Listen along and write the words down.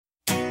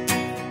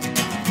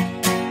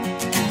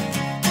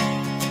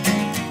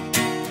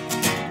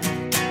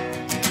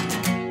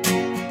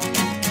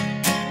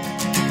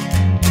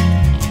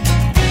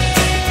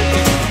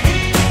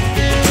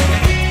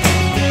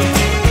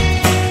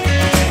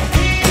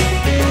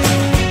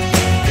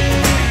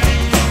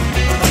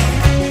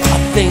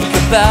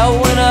about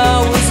when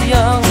I was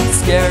young,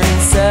 scared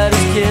and sad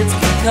as kids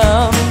could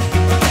come,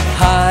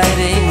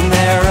 hiding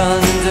there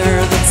under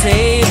the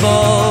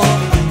table.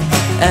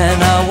 And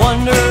I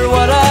wonder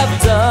what I've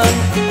done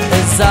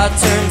as I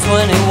turn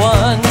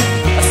 21.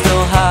 I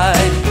still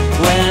hide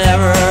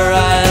whenever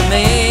I am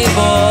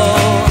able.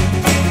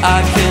 I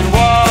can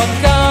walk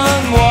on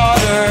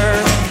water,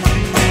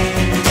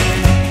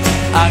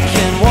 I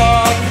can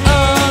walk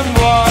on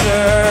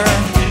water,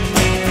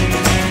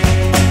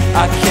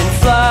 I can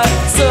fly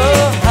so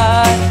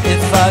high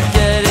if I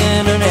get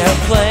in an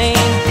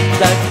airplane.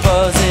 That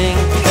buzzing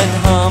and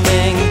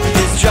humming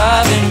is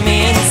driving me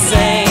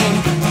insane.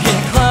 Can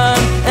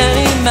climb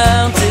any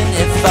mountain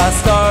if I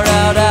start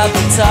out at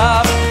the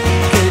top.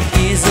 Could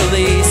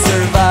easily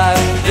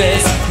survive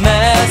this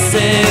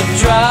massive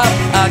drop.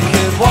 I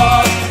could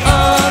walk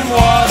on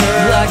water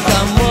like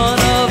I'm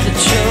one of the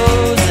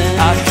chosen.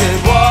 I could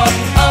walk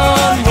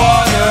on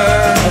water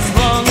as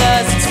long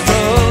as it's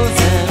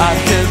frozen. I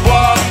could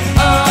walk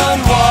on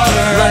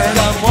water like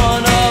I'm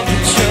one of the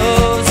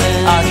chosen.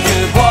 I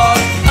could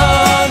walk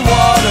on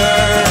water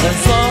as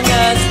long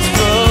as it's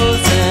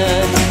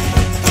frozen.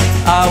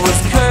 I was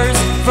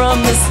cursed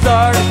from the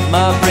start.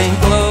 My brain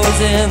glows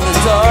in the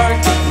dark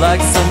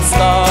like some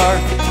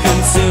star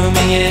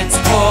consuming its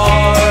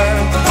core.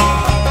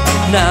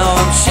 Now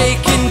I'm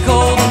shaking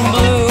cold and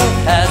blue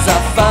as I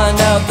find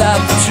out that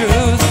the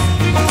truth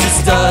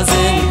just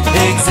doesn't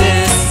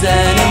exist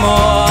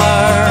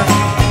anymore.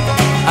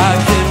 I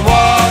can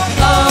walk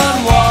on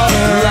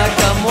water like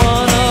I'm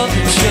one of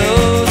the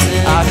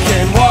chosen. I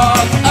can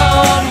walk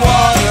on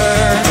water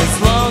as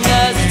long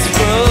as it's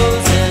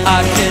frozen.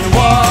 I can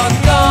walk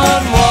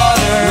on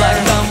water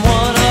like I'm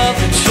one of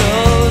the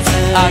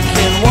chosen. I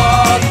can